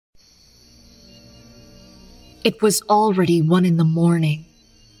It was already 1 a.m.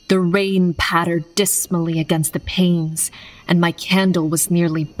 The rain pattered dismally against the panes, and my candle was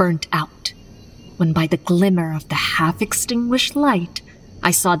nearly burnt out, when by the glimmer of the half-extinguished light,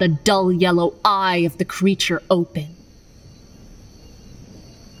 I saw the dull yellow eye of the creature open.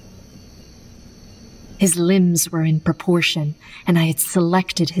 His limbs were in proportion, and I had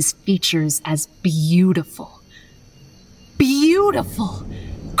selected his features as beautiful. Beautiful!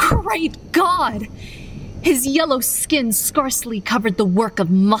 Great God! His yellow skin scarcely covered the work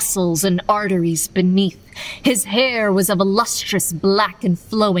of muscles and arteries beneath. His hair was of a lustrous black and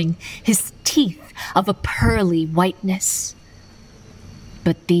flowing, his teeth of a pearly whiteness.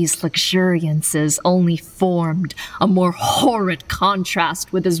 But these luxuriances only formed a more horrid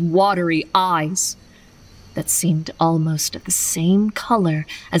contrast with his watery eyes, that seemed almost of the same color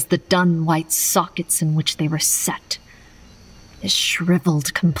as the dun white sockets in which they were set. His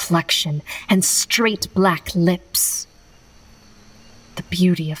shriveled complexion and straight black lips. The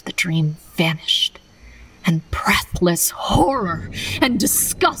beauty of the dream vanished, and breathless horror and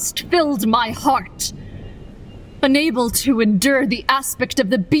disgust filled my heart. Unable to endure the aspect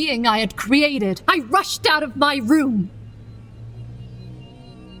of the being I had created, I rushed out of my room.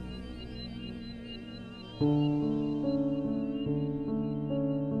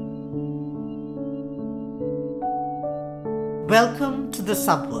 Welcome to The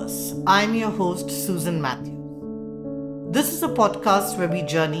Subverse. I'm your host, Susan Matthews. This is a podcast where we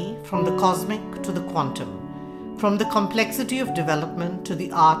journey from the cosmic to the quantum, from the complexity of development to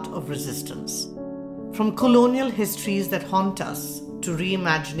the art of resistance, from colonial histories that haunt us to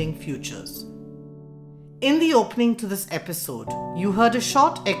reimagining futures. In the opening to this episode, you heard a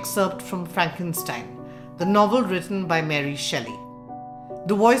short excerpt from Frankenstein, the novel written by Mary Shelley.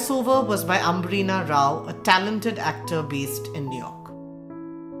 The voiceover was by Ambrina Rao, a talented actor based in New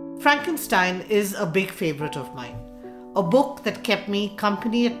York. Frankenstein is a big favorite of mine, a book that kept me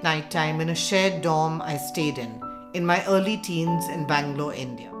company at nighttime in a shared dorm I stayed in my early teens in Bangalore,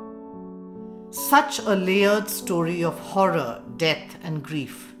 India. Such a layered story of horror, death, and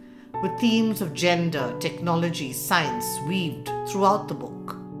grief, with themes of gender, technology, science weaved throughout the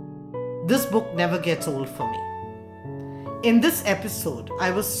book. This book never gets old for me. In this episode, I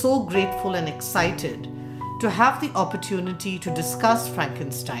was so grateful and excited to have the opportunity to discuss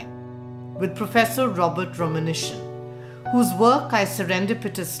Frankenstein with Professor Robert Romanyshyn, whose work I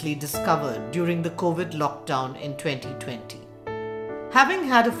serendipitously discovered during the COVID lockdown in 2020. Having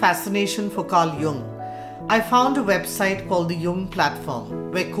had a fascination for Carl Jung, I found a website called the Jung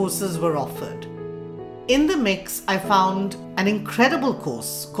Platform where courses were offered. In the mix, I found an incredible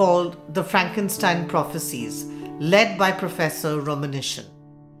course called the Frankenstein Prophecies, led by Professor Romanyshyn.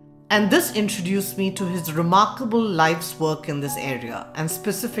 And this introduced me to his remarkable life's work in this area, and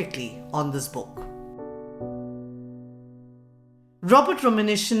specifically on this book. Robert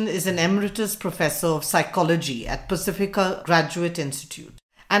Romanyshyn is an Emeritus Professor of Psychology at Pacifica Graduate Institute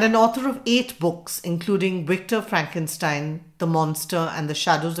and an author of 8 books, including Victor Frankenstein, The Monster and the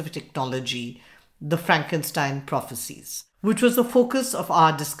Shadows of Technology, The Frankenstein Prophecies, which was the focus of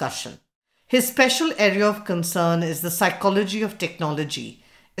our discussion. His special area of concern is the psychology of technology,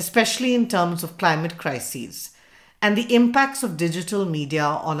 especially in terms of climate crises, and the impacts of digital media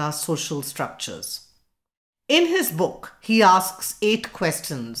on our social structures. In his book, he asks 8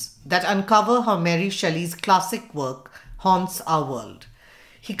 questions that uncover how Mary Shelley's classic work haunts our world.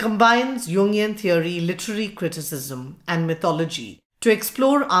 He combines Jungian theory, literary criticism, and mythology to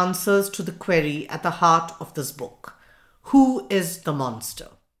explore answers to the query at the heart of this book: who is the monster?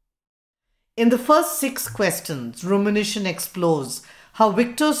 In the first 6 questions, Romanyshyn explores how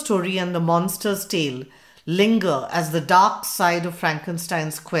Victor's story and the monster's tale linger as the dark side of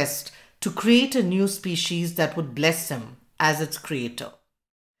Frankenstein's quest to create a new species that would bless him as its creator.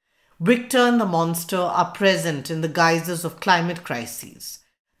 Victor and the monster are present in the guises of climate crises,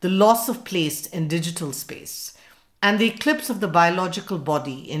 the loss of place in digital space, and the eclipse of the biological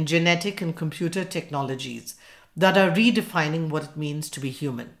body in genetic and computer technologies that are redefining what it means to be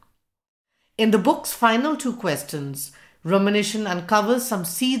human. In the book's final 2 questions, Romanyshyn uncovers some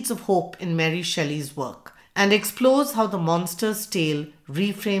seeds of hope in Mary Shelley's work and explores how the monster's tale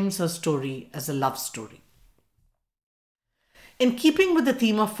reframes her story as a love story. In keeping with the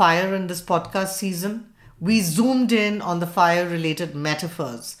theme of fire in this podcast season, we zoomed in on the fire-related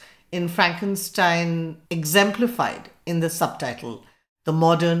metaphors in Frankenstein exemplified in the subtitle, The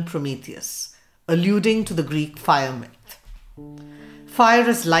Modern Prometheus, alluding to the Greek fire myth. Fire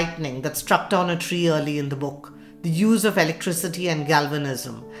is lightning that struck down a tree early in the book, the use of electricity and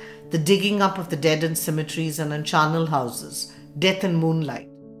galvanism, the digging up of the dead in cemeteries and in charnel houses, death in moonlight,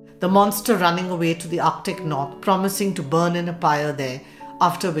 the monster running away to the Arctic North, promising to burn in a pyre there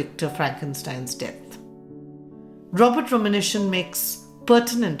after Victor Frankenstein's death. Robert Romanyshyn makes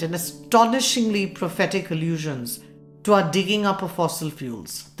pertinent and astonishingly prophetic allusions to our digging up of fossil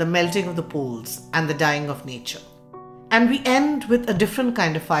fuels, the melting of the poles, and the dying of nature. And we end with a different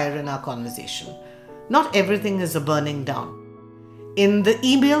kind of fire in our conversation. Not everything is a burning down. In the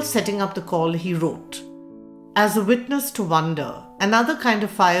email setting up the call, he wrote, "As a witness to wonder, another kind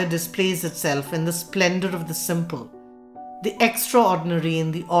of fire displays itself in the splendor of the simple, the extraordinary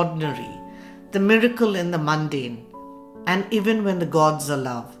in the ordinary, the miracle in the mundane, and even when the gods are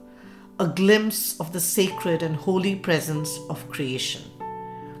love, a glimpse of the sacred and holy presence of creation.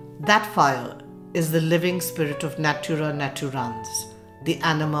 That fire is the living spirit of natura naturans, the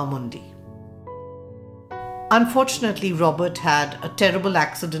anima mundi." Unfortunately, Robert had a terrible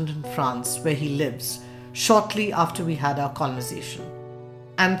accident in France where he lives shortly after we had our conversation,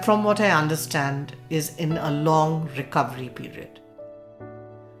 and from what I understand is in a long recovery period.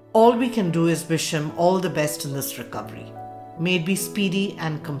 All we can do is wish him all the best in this recovery. May it be speedy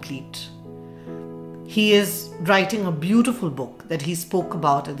and complete. He is writing a beautiful book that he spoke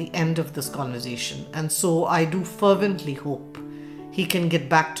about at the end of this conversation, and so I do fervently hope he can get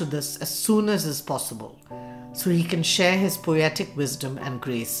back to this as soon as is possible, so he can share his poetic wisdom and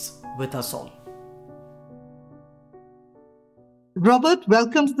grace with us all. Robert,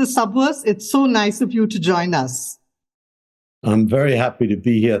 welcome to the Subverse. It's so nice of you to join us. I'm very happy to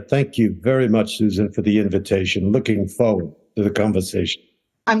be here. Thank you very much, Susan, for the invitation. Looking forward to the conversation.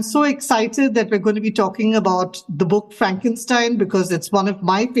 I'm so excited that we're going to be talking about the book Frankenstein because it's one of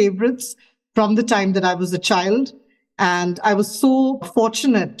my favorites from the time that I was a child. And I was so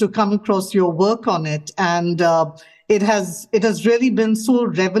fortunate to come across your work on it. And it has really been so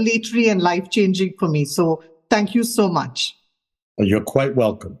revelatory and life-changing for me. So thank you so much. Well, you're quite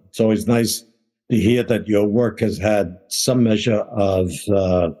welcome. It's always nice to hear that your work has had some measure of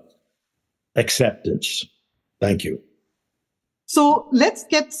acceptance. Thank you. So let's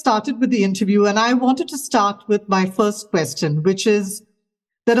get started with the interview. And I wanted to start with my first question, which is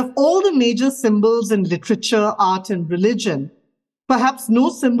that of all the major symbols in literature, art, and religion, perhaps no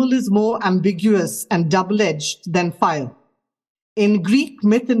symbol is more ambiguous and double-edged than fire. In Greek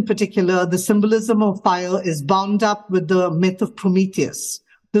myth in particular, the symbolism of fire is bound up with the myth of Prometheus,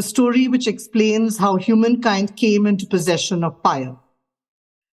 the story which explains how humankind came into possession of fire.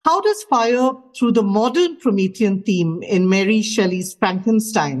 How does fire, through the modern Promethean theme in Mary Shelley's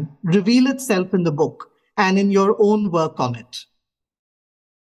Frankenstein, reveal itself in the book and in your own work on it?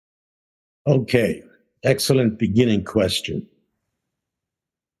 Okay, excellent beginning question.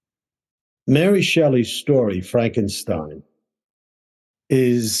 Mary Shelley's story, Frankenstein,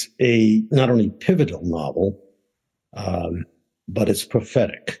 is a not only pivotal novel, but it's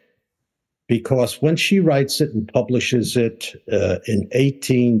prophetic. Because when she writes it and publishes it in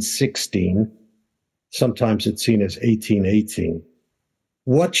 1816, sometimes it's seen as 1818,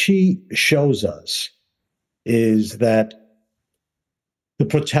 what she shows us is that the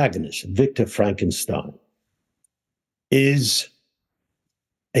protagonist, Victor Frankenstein, is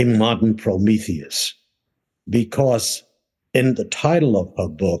a modern Prometheus, because in the title of her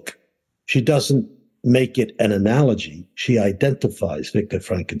book, she doesn't make it an analogy. She identifies Victor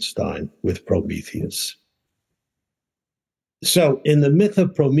Frankenstein with Prometheus. So in the myth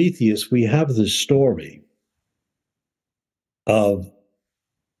of Prometheus, we have the story of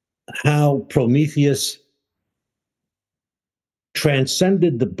how Prometheus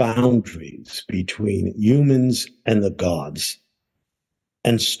transcended the boundaries between humans and the gods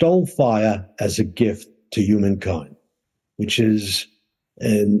and stole fire as a gift to humankind, which is,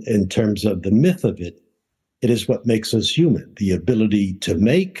 in terms of the myth of it, it is what makes us human, the ability to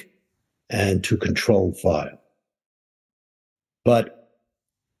make and to control fire. But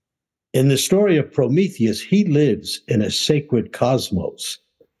in the story of Prometheus, he lives in a sacred cosmos,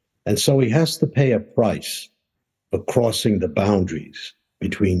 and so he has to pay a price for crossing the boundaries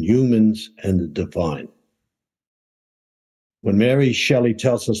between humans and the divine. When Mary Shelley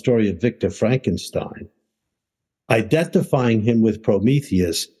tells the story of Victor Frankenstein, identifying him with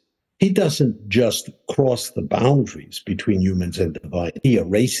Prometheus, he doesn't just cross the boundaries between humans and divine, he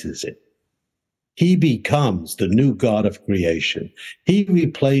erases it. He becomes the new God of creation. He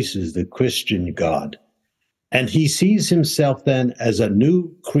replaces the Christian God, and he sees himself then as a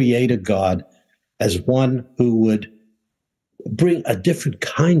new creator God, as one who would bring a different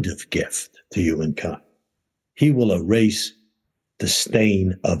kind of gift to humankind. He will erase the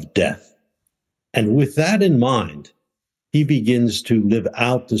stain of death. And with that in mind, he begins to live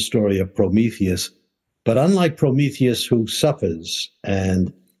out the story of Prometheus. But unlike Prometheus, who suffers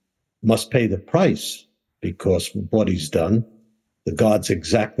and must pay the price because of what he's done. The gods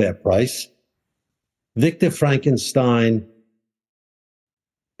exact their price. Victor Frankenstein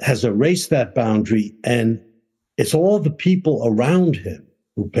has erased that boundary, and it's all the people around him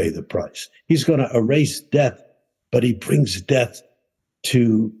who pay the price. He's going to erase death, but he brings death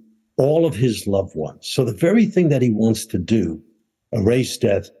to all of his loved ones. So the very thing that he wants to do, erase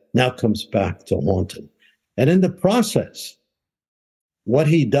death, now comes back to haunt him. And in the process, what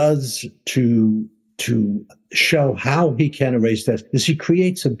he does to show how he can erase death is he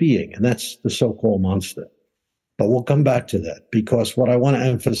creates a being, and that's the so-called monster. But we'll come back to that, because what I want to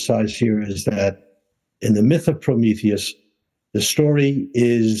emphasize here is that in the myth of Prometheus, the story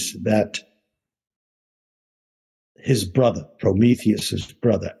is that his brother, Prometheus's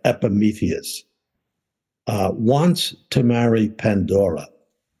brother, Epimetheus, wants to marry Pandora.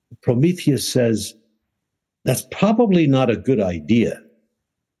 Prometheus says, that's probably not a good idea,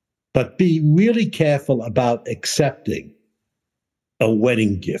 but be really careful about accepting a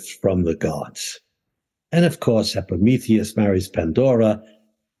wedding gift from the gods. And of course, Epimetheus marries Pandora,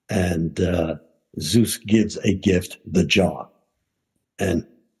 and Zeus gives a gift, the jar. And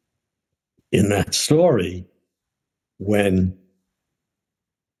in that story, when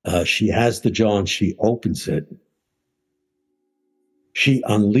she has the jar and she opens it, she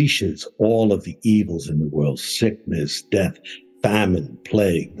unleashes all of the evils in the world: sickness, death, famine,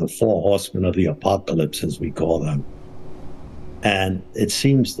 plague, the four horsemen of the apocalypse, as we call them. And it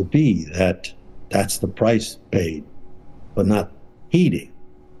seems to be that that's the price paid for not heeding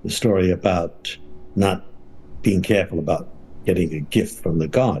the story about not being careful about getting a gift from the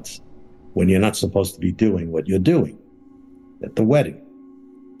gods when you're not supposed to be doing what you're doing at the wedding,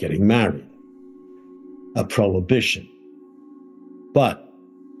 getting married, a prohibition. But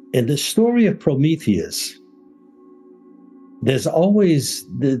in the story of Prometheus, there's always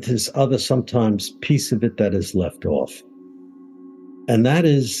this other sometimes piece of it that is left off. And that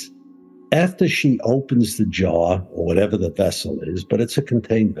is, after she opens the jar, or whatever the vessel is, but it's a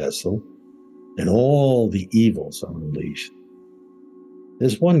contained vessel, and all the evils are unleashed,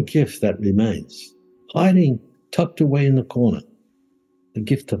 there's one gift that remains, hiding, tucked away in the corner, the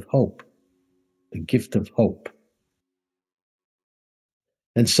gift of hope, the gift of hope.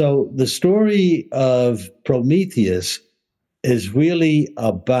 And so the story of Prometheus is really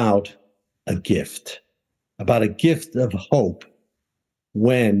about a gift of hope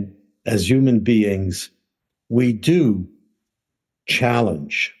when, as human beings, we do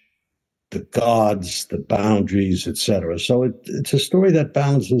challenge the gods, the boundaries, etc. So it's a story that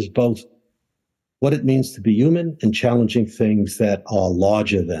balances both what it means to be human and challenging things that are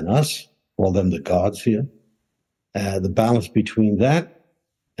larger than us, call them the gods here, the balance between that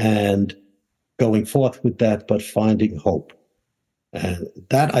and going forth with that, but finding hope. And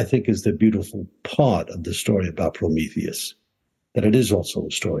that, I think, is the beautiful part of the story about Prometheus, that it is also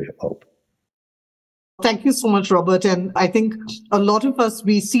a story of hope. Thank you so much, Robert. And I think a lot of us,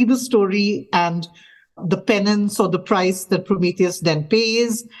 we see the story and the penance or the price that Prometheus then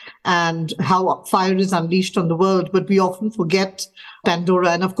pays and how fire is unleashed on the world, but we often forget Pandora.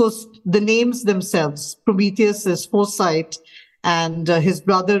 And of course, the names themselves, Prometheus is foresight and his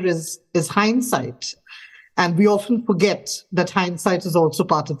brother is hindsight. And we often forget that hindsight is also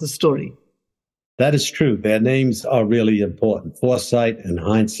part of the story. That is true. Their names are really important. Foresight and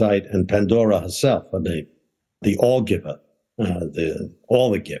hindsight, and Pandora herself, are the all-giver,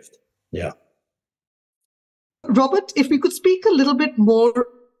 all the gift. Yeah. Robert, if we could speak a little bit more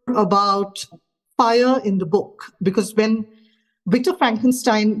about fire in the book, because when Victor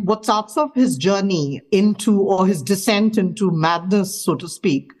Frankenstein, what starts off his journey into, or his descent into madness, so to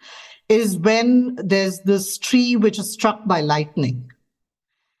speak, is when there's this tree which is struck by lightning.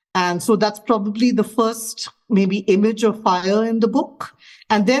 And so that's probably the first maybe image of fire in the book.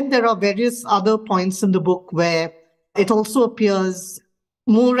 And then there are various other points in the book where it also appears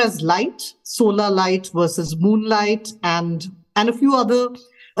more as light, solar light versus moonlight, and a few other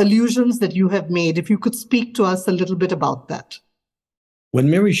allusions that you have made. If you could speak to us a little bit about that. When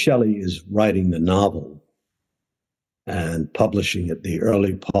Mary Shelley is writing the novel and publishing it the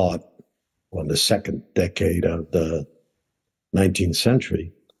early part, or the second decade of the 19th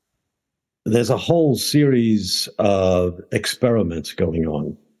century, there's a whole series of experiments going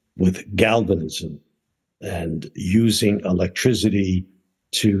on with galvanism and using electricity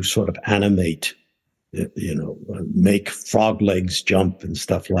to sort of animate, make frog legs jump and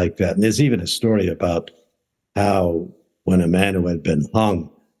stuff like that. And there's even a story about how when a man who had been hung,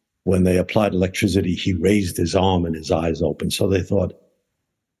 when they applied electricity, he raised his arm and his eyes opened. So they thought,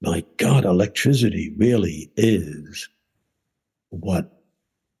 my God, electricity really is what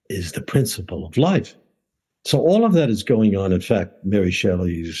is the principle of life. So all of that is going on. In fact, Mary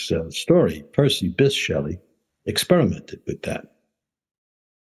Shelley's story, Percy Bysshe Shelley, experimented with that.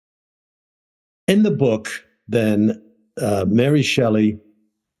 In the book, then, Mary Shelley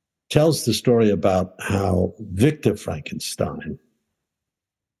tells the story about how Victor Frankenstein,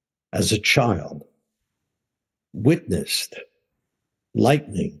 as a child, witnessed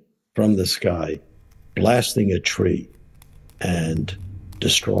lightning from the sky blasting a tree and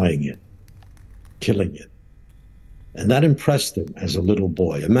destroying it, killing it. And that impressed him as a little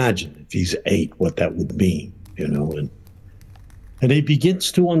boy. Imagine if he's 8, what that would mean, you know. And he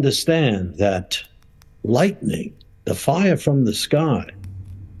begins to understand that lightning, the fire from the sky,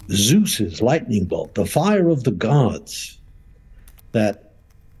 Zeus's lightning bolt, the fire of the gods, that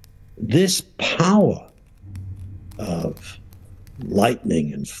this power of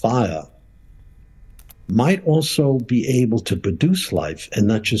lightning and fire might also be able to produce life and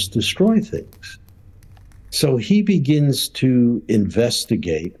not just destroy things. So he begins to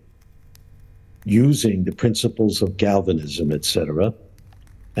investigate using the principles of galvanism, etc.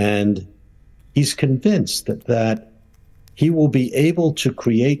 And he's convinced that he will be able to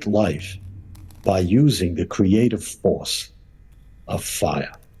create life by using the creative force of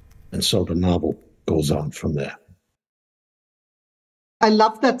fire. And so the novel goes on from there. I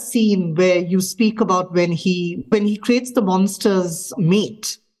love that scene where you speak about when he creates the monster's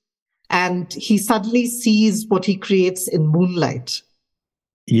mate and he suddenly sees what he creates in moonlight.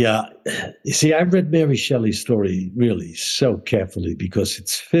 Yeah. You see, I read Mary Shelley's story really so carefully because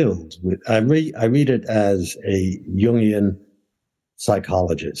it's filled with, I read it as a Jungian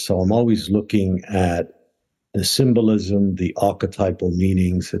psychologist. So I'm always looking at the symbolism, the archetypal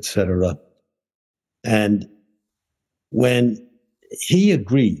meanings, etc. And when he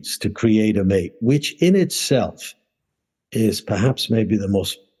agrees to create a mate, which in itself is perhaps maybe the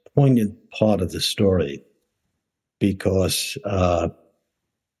most poignant part of the story, because,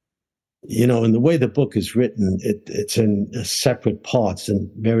 you know, in the way the book is written, it's in separate parts.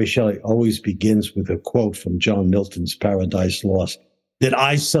 And Mary Shelley always begins with a quote from John Milton's Paradise Lost. Did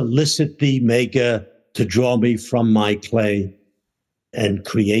I solicit thee, maker, to draw me from my clay and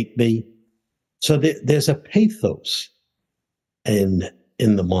create me? So there's a pathos in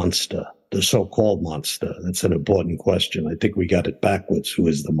the monster, the so-called monster. That's an important question. I think we got it backwards. Who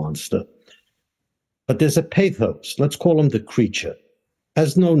is the monster? But there's a pathos. Let's call him the creature.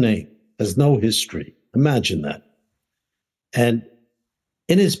 Has no name, has no history. Imagine that. And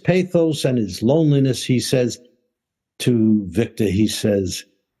in his pathos and his loneliness, he says to Victor, he says,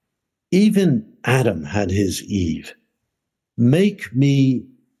 even Adam had his Eve. Make me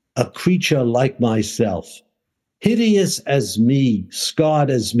a creature like myself, hideous as me, scarred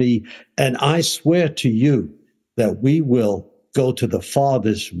as me, and I swear to you that we will go to the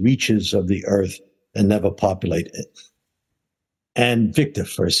farthest reaches of the earth and never populate it. And Victor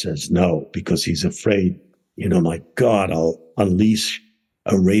first says no, because he's afraid, you know, my God, I'll unleash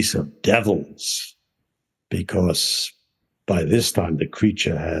a race of devils, because by this time the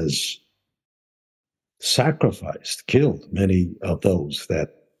creature has sacrificed, killed many of those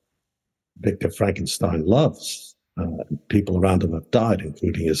that Victor Frankenstein loves. People around him have died,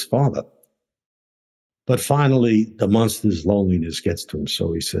 including his father. But finally, the monster's loneliness gets to him,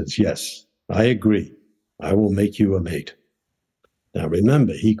 so he says, yes, I agree. I will make you a mate. Now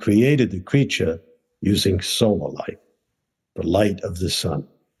remember, he created the creature using solar light, the light of the sun,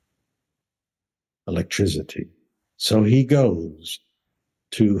 electricity. So he goes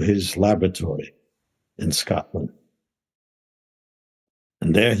to his laboratory in Scotland.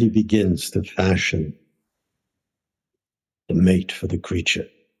 And there he begins to fashion the mate for the creature,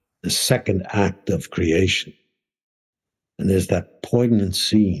 the second act of creation. And there's that poignant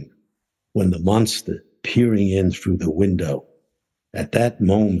scene when the monster peering in through the window, at that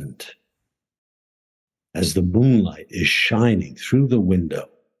moment, as the moonlight is shining through the window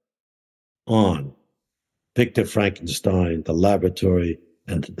on Victor Frankenstein, the laboratory,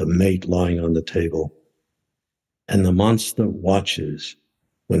 and the mate lying on the table. And the monster watches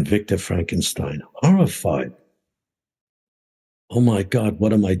when Victor Frankenstein, horrified, oh my God,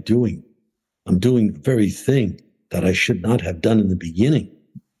 what am I doing? I'm doing the very thing that I should not have done in the beginning.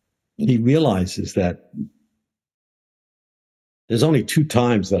 He realizes that there's only 2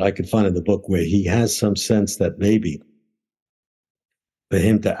 times that I could find in the book where he has some sense that maybe for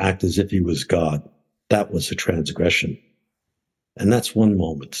him to act as if he was God, that was a transgression. And that's one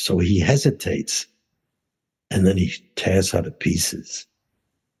moment. So he hesitates, and then he tears her to pieces.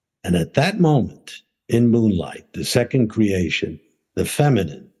 And at that moment, in moonlight, the second creation, the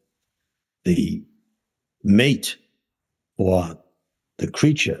feminine, the mate for the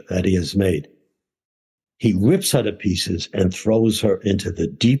creature that he has made, he rips her to pieces and throws her into the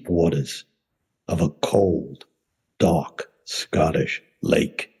deep waters of a cold, dark Scottish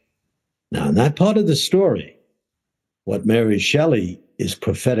lake. Now, in that part of the story, what Mary Shelley is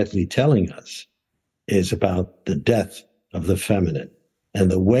prophetically telling us is about the death of the feminine and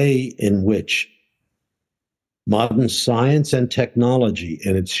the way in which modern science and technology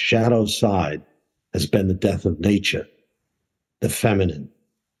in its shadow side has been the death of nature, the feminine.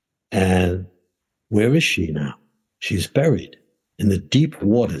 And where is she now? She's buried in the deep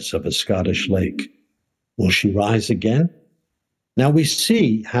waters of a Scottish lake. Will she rise again? Now we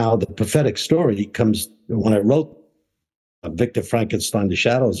see how the prophetic story comes. When I wrote Victor Frankenstein, The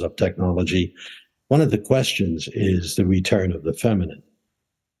Shadows of Technology, one of the questions is the return of the feminine.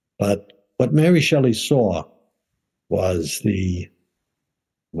 But what Mary Shelley saw was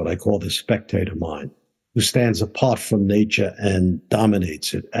what I call the spectator mind, who stands apart from nature and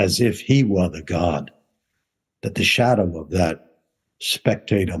dominates it as if he were the god. That the shadow of that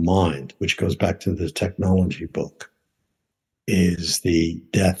spectator mind, which goes back to the technology book, is the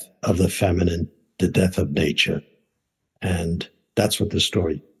death of the feminine, the death of nature. And that's what the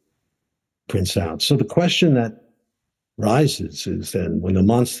story prints out. So the question that rises is then, when the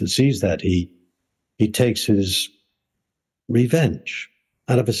monster sees that, he takes his revenge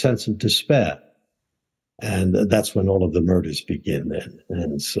out of a sense of despair. And that's when all of the murders begin then.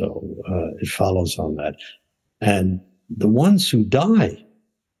 And so it follows on that. And the ones who die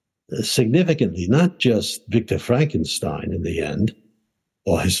significantly, not just Victor Frankenstein in the end,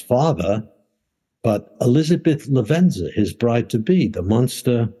 or his father, but Elizabeth Lavenza, his bride-to-be, the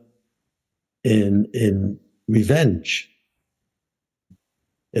monster in revenge,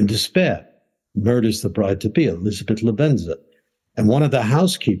 in despair, murders the bride-to-be, Elizabeth Lavenza. And one of the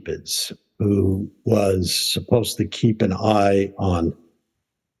housekeepers who was supposed to keep an eye on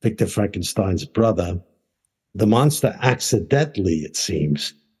Victor Frankenstein's brother, the monster accidentally, it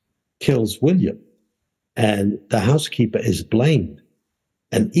seems, kills William. And the housekeeper is blamed.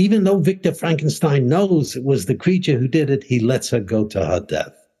 And even though Victor Frankenstein knows it was the creature who did it, he lets her go to her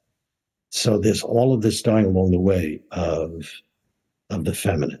death. So there's all of this dying along the way of the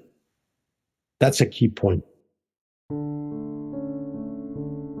feminine. That's a key point.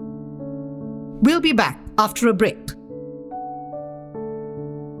 We'll be back after a break.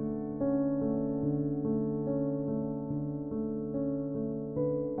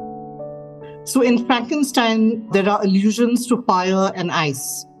 So in Frankenstein, there are allusions to fire and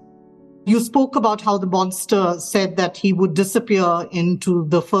ice. You spoke about how the monster said that he would disappear into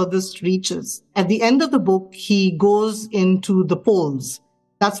the furthest reaches. At the end of the book, he goes into the poles.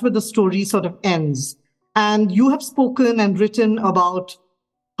 That's where the story sort of ends. And you have spoken and written about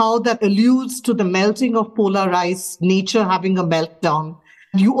how that alludes to the melting of polar ice, nature having a meltdown.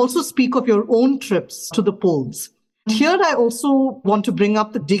 You also speak of your own trips to the poles. Here, I also want to bring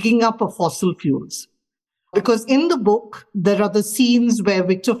up the digging up of fossil fuels. Because in the book, there are the scenes where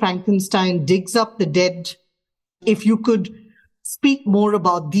Victor Frankenstein digs up the dead. If you could speak more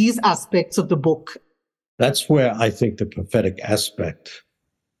about these aspects of the book. That's where I think the prophetic aspect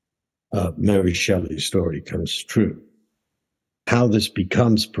of Mary Shelley's story comes true. How this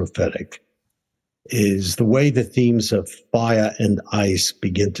becomes prophetic is the way the themes of fire and ice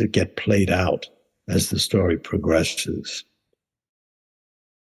begin to get played out as the story progresses.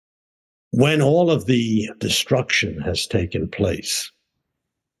 When all of the destruction has taken place,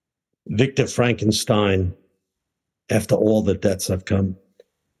 Victor Frankenstein, after all the deaths have come,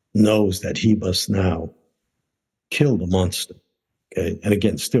 knows that he must now kill the monster. Okay? And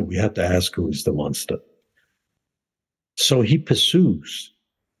again, still, we have to ask who is the monster. So he pursues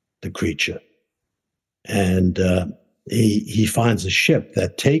the creature, and he finds a ship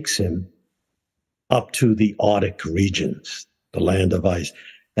that takes him up to the Arctic regions, the land of ice.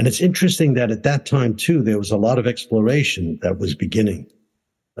 And it's interesting that at that time, too, there was a lot of exploration that was beginning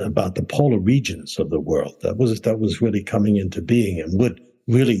about the polar regions of the world. That was really coming into being and would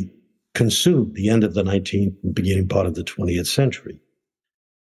really consume the end of the 19th and beginning part of the 20th century.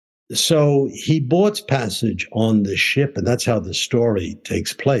 So he boards passage on the ship, and that's how the story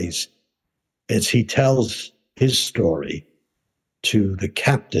takes place. As he tells his story to the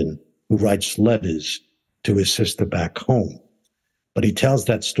captain who writes letters to his sister back home. But he tells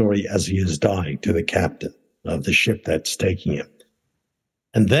that story as he is dying to the captain of the ship that's taking him.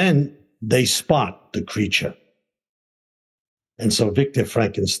 And then they spot the creature. And so Victor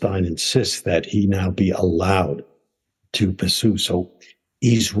Frankenstein insists that he now be allowed to pursue. So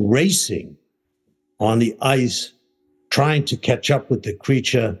he's racing on the ice, trying to catch up with the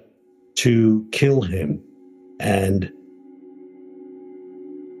creature to kill him. And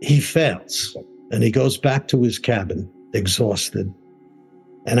he fails, and he goes back to his cabin, exhausted.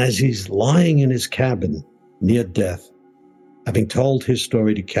 And as he's lying in his cabin near death, having told his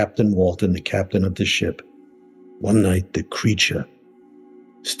story to Captain Walton, the captain of the ship, one night the creature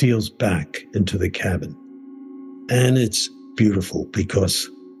steals back into the cabin. And it's beautiful because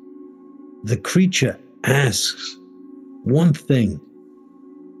the creature asks one thing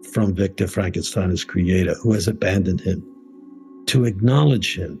from Victor Frankenstein, his creator, who has abandoned him, to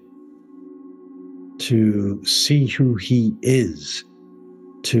acknowledge him, to see who he is,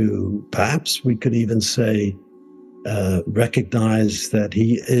 to perhaps we could even say recognize that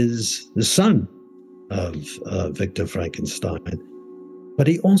he is the son of Victor Frankenstein. But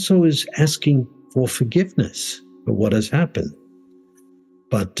he also is asking for forgiveness for what has happened.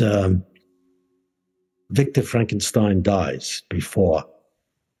 But Victor Frankenstein dies before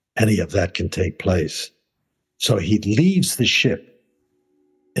any of that can take place. So he leaves the ship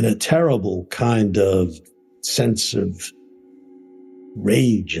in a terrible kind of sense of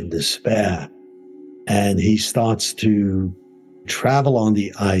rage and despair. And he starts to travel on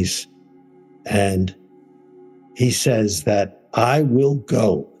the ice. And he says that I will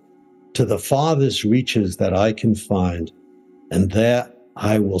go to the farthest reaches that I can find, and there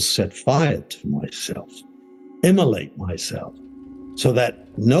I will set fire to myself, immolate myself, so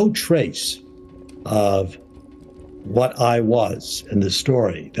that no trace of what I was in the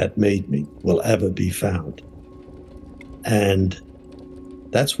story that made me will ever be found. And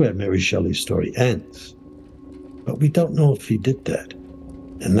that's where Mary Shelley's story ends. But we don't know if he did that.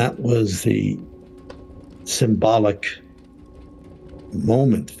 And that was the symbolic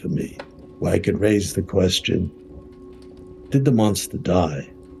moment for me where I could raise the question, did the monster die?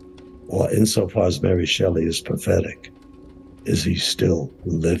 Or insofar as Mary Shelley is prophetic, is he still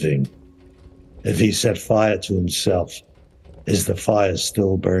living? If he set fire to himself, is the fire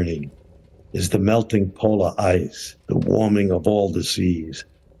still burning? Is the melting polar ice, the warming of all the seas,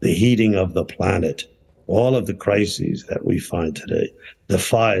 the heating of the planet, all of the crises that we find today, the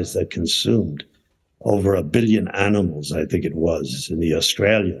fires that consumed over 1 billion animals, I think it was, in the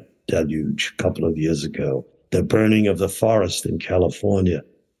Australia deluge a couple of years ago, the burning of the forest in California,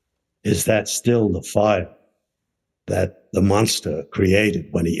 is that still the fire that the monster created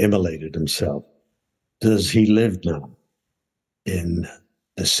when he immolated himself? Does he live now in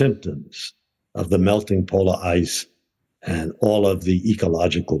the symptoms of the melting polar ice and all of the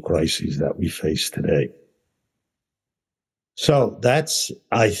ecological crises that we face today? So that's,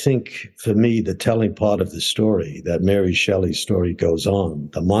 I think, for me, the telling part of the story, that Mary Shelley's story goes on.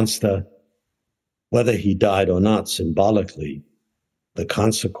 The monster, whether he died or not, symbolically, the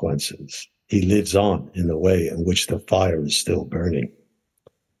consequences, he lives on in the way in which the fire is still burning,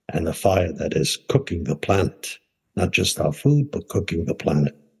 and the fire that is cooking the planet, not just our food, but cooking the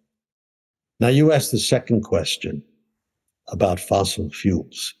planet. Now, you asked the second question about fossil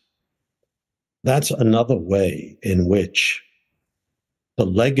fuels. That's another way in which the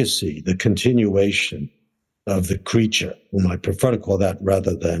legacy, the continuation of the creature, whom I prefer to call that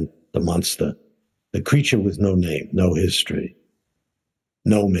rather than the monster, the creature with no name, no history,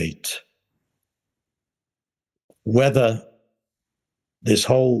 no mate. Whether this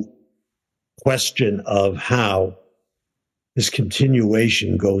whole question of how this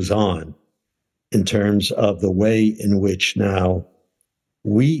continuation goes on in terms of the way in which now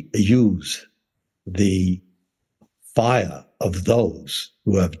we use the fire of those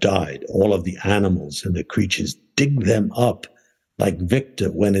who have died, all of the animals and the creatures, dig them up, like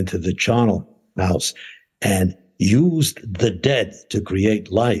Victor went into the charnel house and used the dead to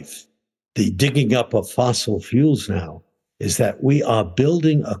create life. The digging up of fossil fuels now is that we are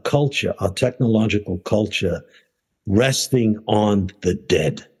building a culture, a technological culture, resting on the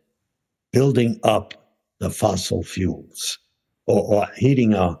dead, building up the fossil fuels, or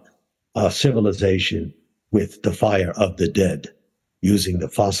heating our civilization with the fire of the dead, using the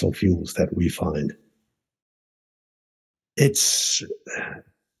fossil fuels that we find.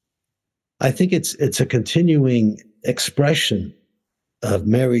 I think it's a continuing expression of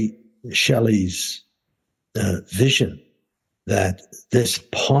Mary Shelley's vision that this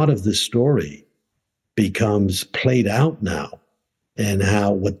part of the story becomes played out now, and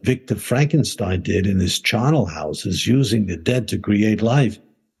how what Victor Frankenstein did in his charnel house is using the dead to create life.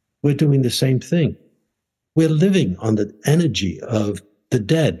 We're doing the same thing. We're living on the energy of the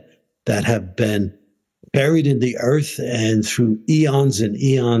dead that have been buried in the earth and through eons and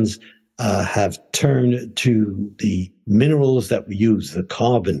eons have turned to the minerals that we use, the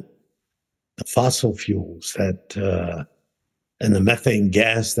carbon, the fossil fuels that and the methane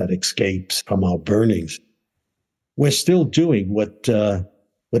gas that escapes from our burnings. We're still doing what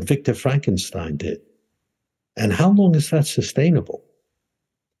what Victor Frankenstein did. And how long is that sustainable?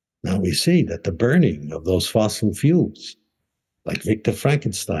 Now we see that the burning of those fossil fuels, like Victor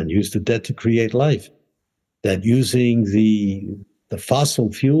Frankenstein used the dead to create life, that using the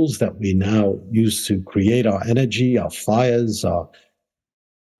fossil fuels that we now use to create our energy, our fires,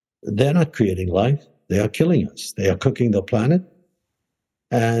 they're not creating life. They are killing us. They are cooking the planet.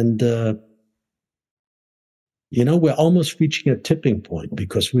 And, we're almost reaching a tipping point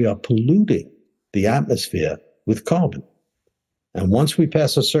because we are polluting the atmosphere with carbon. And once we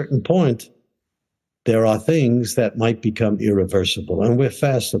pass a certain point, there are things that might become irreversible, and we're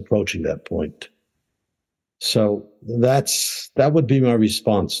fast approaching that point. So that would be my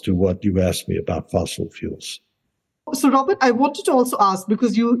response to what you asked me about fossil fuels. So, Robert, I wanted to also ask,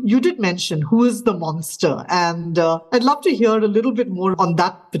 because you did mention who is the monster, and I'd love to hear a little bit more on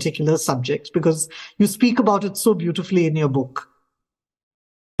that particular subject, because you speak about it so beautifully in your book.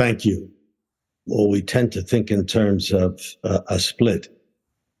 Thank you. Well, we tend to think in terms of a split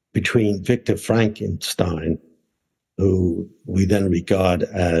between Victor Frankenstein, who we then regard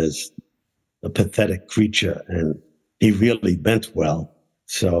as a pathetic creature, and he really meant well.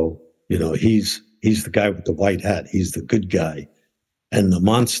 So, he's the guy with the white hat. He's the good guy. And the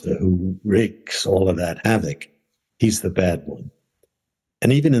monster who wreaks all of that havoc, he's the bad one.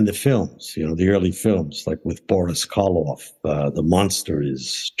 And even in the films, the early films, like with Boris Karloff, the monster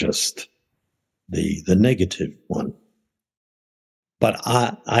is just the negative one. But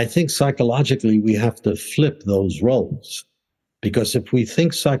I think psychologically we have to flip those roles, because if we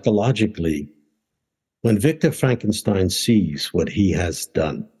think psychologically, when Victor Frankenstein sees what he has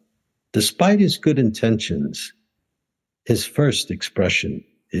done, despite his good intentions, his first expression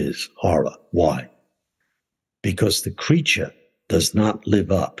is horror. Why? Because the creature does not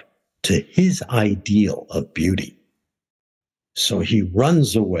live up to his ideal of beauty. So he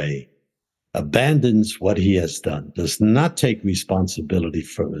runs away, abandons what he has done, does not take responsibility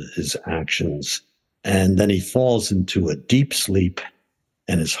for his actions, and then he falls into a deep sleep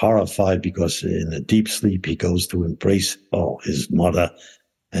and is horrified because in a deep sleep he goes to embrace his mother,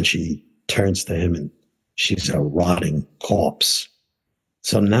 and she turns to him and she's a rotting corpse.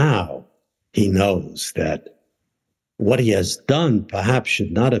 So now he knows that what he has done perhaps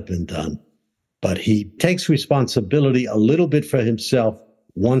should not have been done, but he takes responsibility a little bit for himself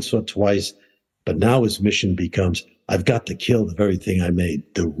once or twice, but now his mission becomes, I've got to kill the very thing I made,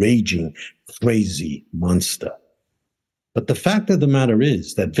 the raging, crazy monster. But the fact of the matter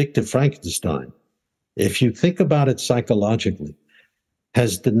is that Victor Frankenstein, if you think about it psychologically,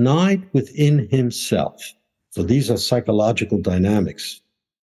 has denied within himself, so these are psychological dynamics.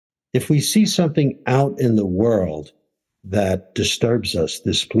 If we see something out in the world that disturbs us,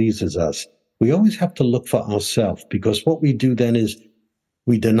 displeases us, we always have to look for ourselves, because what we do then is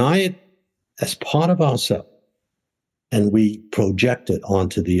we deny it as part of ourselves, and we project it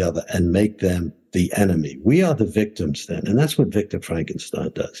onto the other and make them the enemy. We are the victims then, and that's what Victor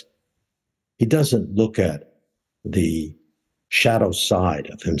Frankenstein does. He doesn't look at the shadow side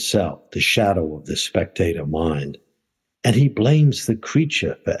of himself, the shadow of the spectator mind, and he blames the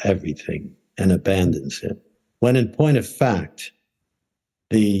creature for everything and abandons him. When in point of fact,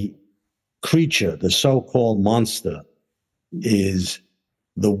 the creature, the so-called monster, is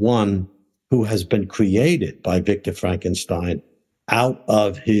the one who has been created by Victor Frankenstein out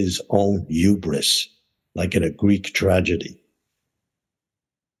of his own hubris, like in a Greek tragedy.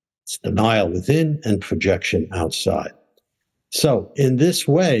 It's denial within and projection outside. So in this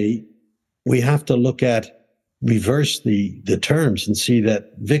way, we have to reverse the terms and see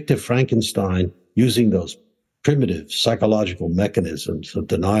that Victor Frankenstein, using those primitive psychological mechanisms of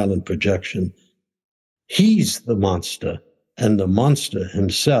denial and projection, he's the monster, and the monster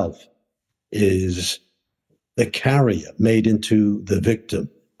himself is the carrier made into the victim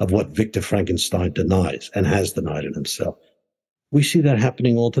of what Victor Frankenstein denies and has denied in himself. We see that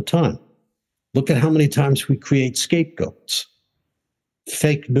happening all the time. Look at how many times we create scapegoats,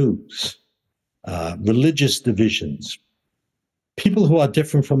 fake news, religious divisions. People who are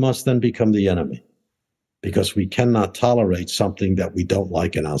different from us then become the enemy because we cannot tolerate something that we don't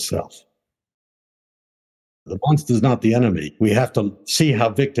like in ourselves. The monster is not the enemy. We have to see how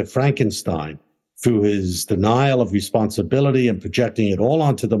Victor Frankenstein, through his denial of responsibility and projecting it all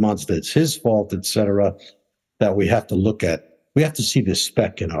onto the monster, it's his fault, etc., that we have to look at. We have to see the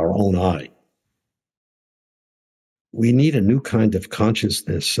speck in our own eye. We need a new kind of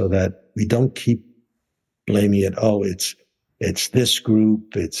consciousness so that we don't keep blaming it. Oh, it's this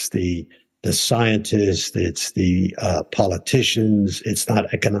group, it's the scientists, it's the politicians, it's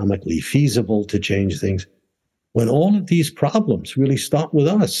not economically feasible to change things. when all of these problems really start with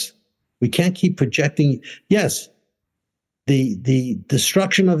us. We can't keep projecting. Yes, the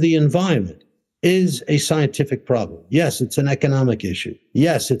destruction of the environment is a scientific problem. Yes, it's an economic issue.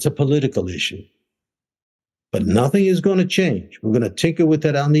 Yes, it's a political issue. But nothing is going to change. We're going to tinker with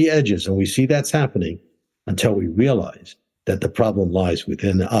it on the edges, and we see that's happening until we realize that the problem lies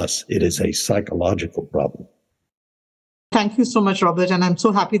within us. It is a psychological problem. Thank you so much, Robert. And I'm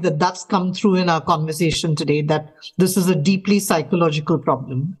so happy that that's come through in our conversation today, that this is a deeply psychological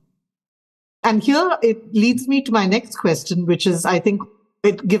problem. And here it leads me to my next question, which is, I think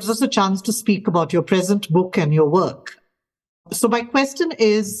it gives us a chance to speak about your present book and your work. So my question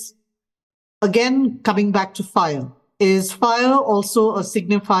is, again, coming back to fire, is fire also a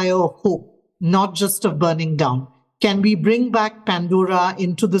signifier of hope, not just of burning down? Can we bring back Pandora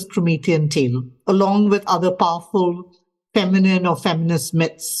into this Promethean tale, along with other powerful feminine or feminist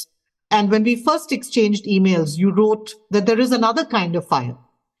myths? And when we first exchanged emails, you wrote that there is another kind of fire.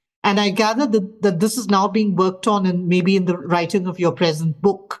 And I gather that this is now being worked on and maybe in the writing of your present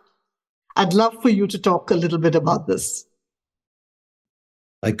book. I'd love for you to talk a little bit about this.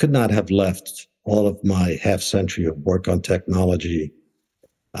 I could not have left all of my half century of work on technology,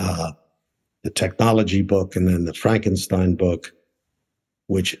 the technology book and then the Frankenstein book,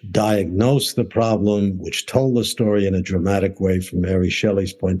 which diagnosed the problem, which told the story in a dramatic way from Mary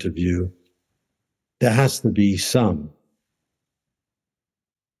Shelley's point of view. There has to be some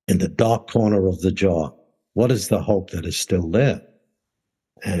in the dark corner of the jar. What is the hope that is still there?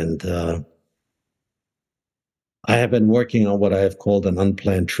 And I have been working on what I have called an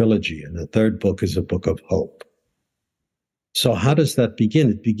unplanned trilogy, and the third book is a book of hope. So how does that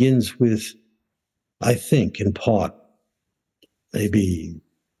begin? It begins with, I think, in part, maybe,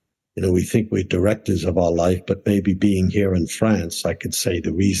 we think we're directors of our life, but maybe being here in France, I could say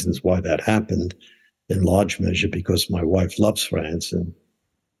the reasons why that happened in large measure because my wife loves France. And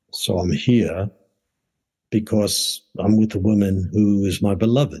so I'm here because I'm with a woman who is my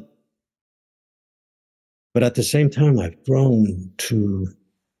beloved. But at the same time, I've grown to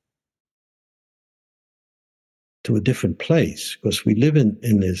a different place because we live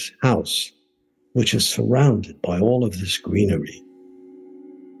in this house, which is surrounded by all of this greenery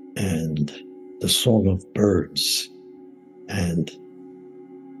and the song of birds and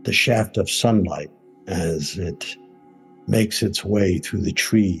the shaft of sunlight as it makes its way through the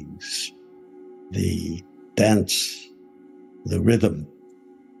trees, the dance, the rhythm,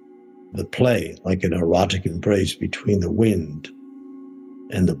 the play, like an erotic embrace between the wind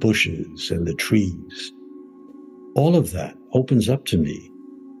and the bushes and the trees. All of that opens up to me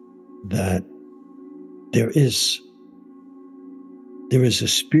that there is a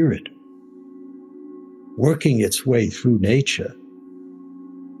spirit working its way through nature.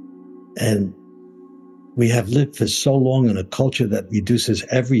 And we have lived for so long in a culture that reduces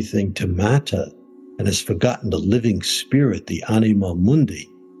everything to matter and has forgotten the living spirit, the anima mundi,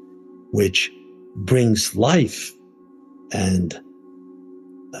 which brings life. And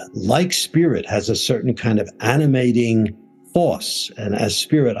like spirit has a certain kind of animating force. And as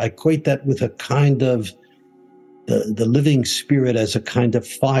spirit, I equate that with a kind of the living spirit as a kind of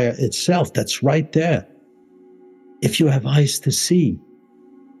fire itself that's right there. If you have eyes to see,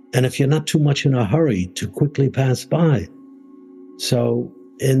 and if you're not too much in a hurry to quickly pass by. So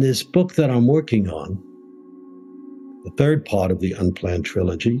in this book that I'm working on, the third part of the Unplanned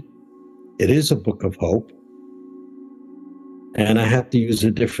Trilogy, it is a book of hope. And I have to use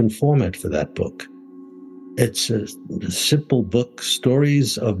a different format for that book. It's a simple book,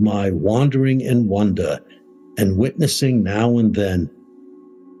 stories of my wandering in wonder and witnessing now and then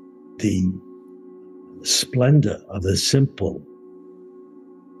the splendor of the simple,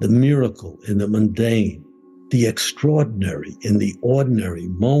 the miracle in the mundane, the extraordinary in the ordinary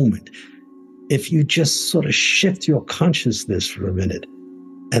moment. If you just sort of shift your consciousness for a minute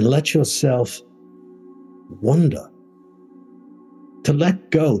and let yourself wonder, to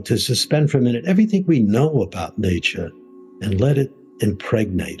let go, to suspend for a minute everything we know about nature and let it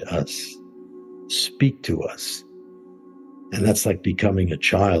impregnate us, speak to us. And that's like becoming a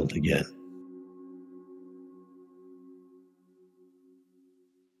child again.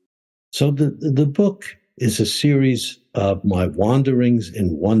 So the book is a series of my wanderings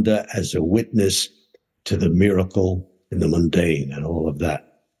in wonder as a witness to the miracle in the mundane and all of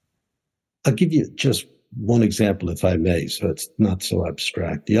that. I'll give you just one example, if I may, so it's not so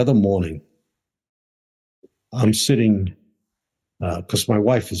abstract. The other morning, I'm sitting, because my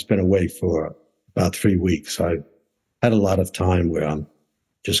wife has been away for about 3 weeks. I had a lot of time where I'm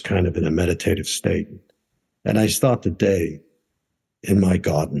just kind of in a meditative state. And I start the day in my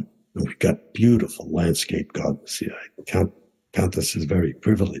garden. And we've got beautiful landscape gardens here. I count us as very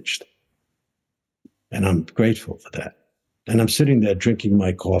privileged. And I'm grateful for that. And I'm sitting there drinking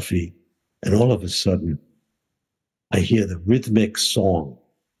my coffee, and all of a sudden, I hear the rhythmic song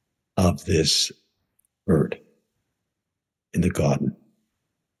of this bird in the garden.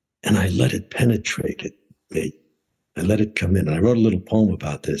 And I let it penetrate me. I let it come in. And I wrote a little poem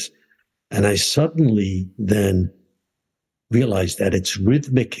about this. And I suddenly then realized that its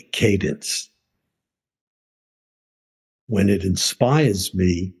rhythmic cadence, when it inspires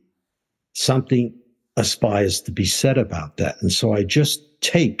me, something aspires to be said about that. And so I just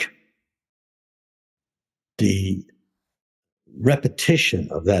take the repetition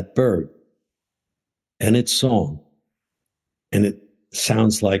of that bird and its song, and it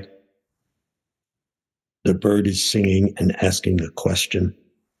sounds like the bird is singing and asking a question.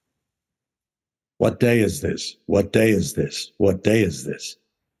 What day is this? What day is this? What day is this?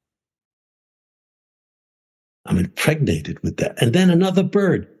 I'm impregnated with that. And then another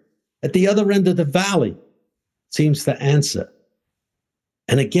bird at the other end of the valley seems to answer.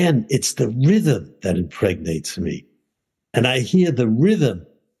 And again, it's the rhythm that impregnates me. And I hear the rhythm.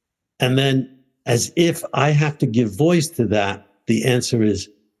 And then as if I have to give voice to that, the answer is,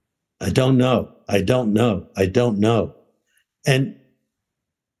 I don't know. I don't know. I don't know. And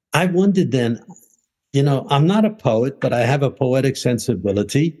I wondered then, you know, I'm not a poet, but I have a poetic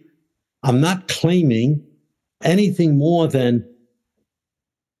sensibility. I'm not claiming anything more than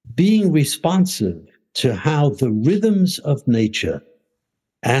being responsive to how the rhythms of nature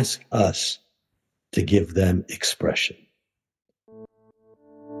ask us to give them expression.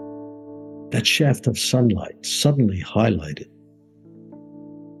 That shaft of sunlight suddenly highlighted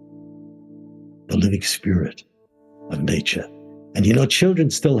the living spirit of nature. And you know, children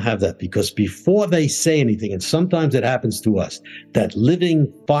still have that, because before they say anything, and sometimes it happens to us, that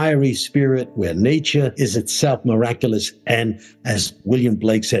living, fiery spirit where nature is itself miraculous, and as William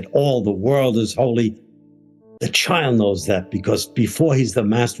Blake said, all the world is holy. The child knows that, because before he's the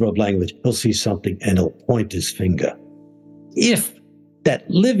master of language, he'll see something and he'll point his finger. If that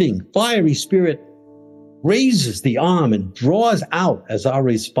living, fiery spirit raises the arm and draws out as our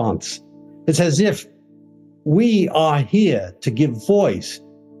response, it's as if we are here to give voice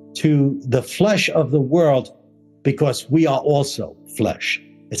to the flesh of the world, because we are also flesh.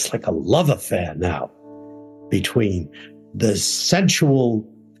 It's like a love affair now between the sensual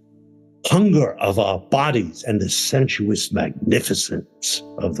hunger of our bodies and the sensuous magnificence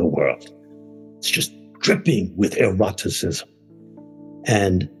of the world. It's just dripping with eroticism.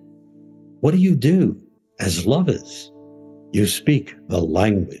 And what do as lovers? You speak the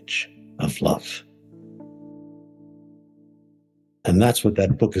language of love. And that's what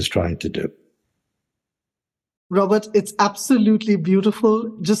that book is trying to do. Robert, it's absolutely beautiful.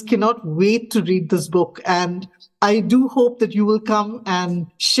 Just cannot wait to read this book. And I do hope that you will come and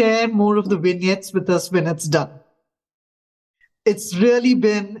share more of the vignettes with us when it's done. It's really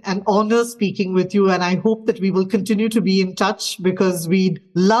been an honor speaking with you, and I hope that we will continue to be in touch, because we'd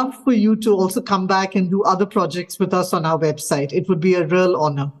love for you to also come back and do other projects with us on our website. It would be a real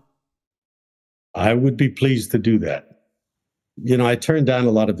honor. I would be pleased to do that. You know, I turned down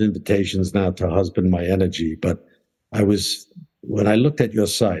a lot of invitations now to husband my energy, but when I looked at your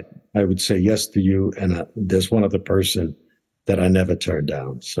site, I would say yes to you, and there's one other person that I never turned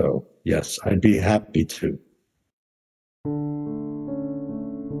down. So yes, I'd be happy to.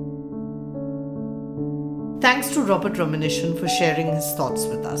 Thanks to Robert Romanyshyn for sharing his thoughts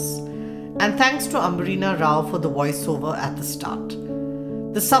with us. And thanks to Ambarina Rao for the voiceover at the start.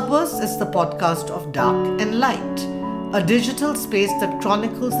 The Subverse is the podcast of Dark and Light, a digital space that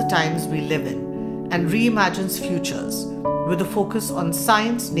chronicles the times we live in and reimagines futures with a focus on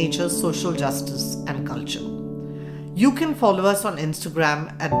science, nature, social justice, and culture. You can follow us on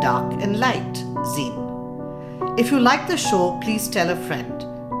Instagram at Dark and Light Zine. If you like the show, please tell a friend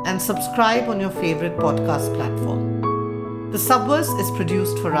and subscribe on your favorite podcast platform. The Subverse is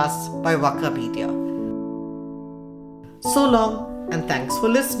produced for us by Waka Media. So long, and thanks for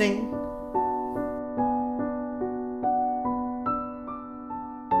listening.